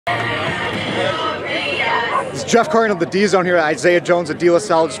Jeff Curran of the D Zone here. Isaiah Jones of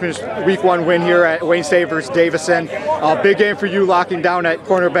Salle just finished week 1 win here at Wayne State versus Davison. Big game for you, locking down at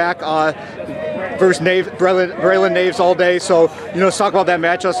cornerback versus Braylon Naves all day. So, let's talk about that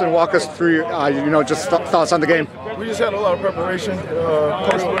matchup and walk us through, just thoughts on the game. We just had a lot of preparation.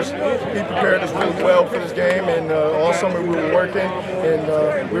 Coach Bush, he prepared us really well for this game, and all summer we were working,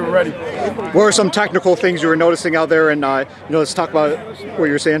 and we were ready. What were some technical things you were noticing out there, and let's talk about what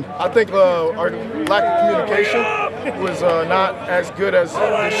you're seeing? I think our lack of communication was not as good as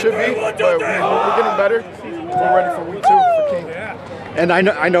it should be, but we're getting better. We're ready for week 2 for King. And I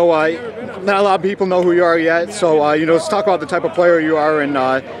know not a lot of people know who you are yet, so let's talk about the type of player you are and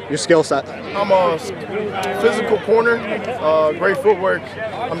your skill set. I'm a physical corner, great footwork.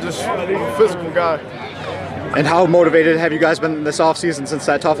 I'm a physical guy. And how motivated have you guys been this offseason since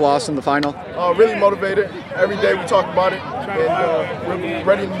that tough loss in the final? Really motivated. Every day we talk about it, and we're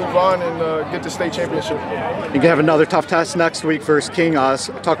ready to move on and get the state championship. You can have another tough test next week versus King.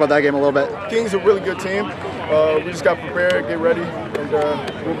 Talk about that game a little bit. King's a really good team. We just got prepared, get ready, and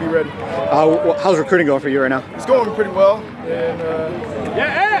we'll be ready. How's recruiting going for you right now? It's going pretty well, and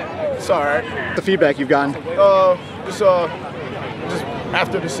it's all right. The feedback you've gotten? Just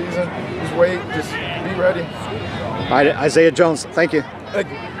after the season, just wait, just be ready. All right, Isaiah Jones, thank you. Thank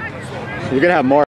you. You're going to have more.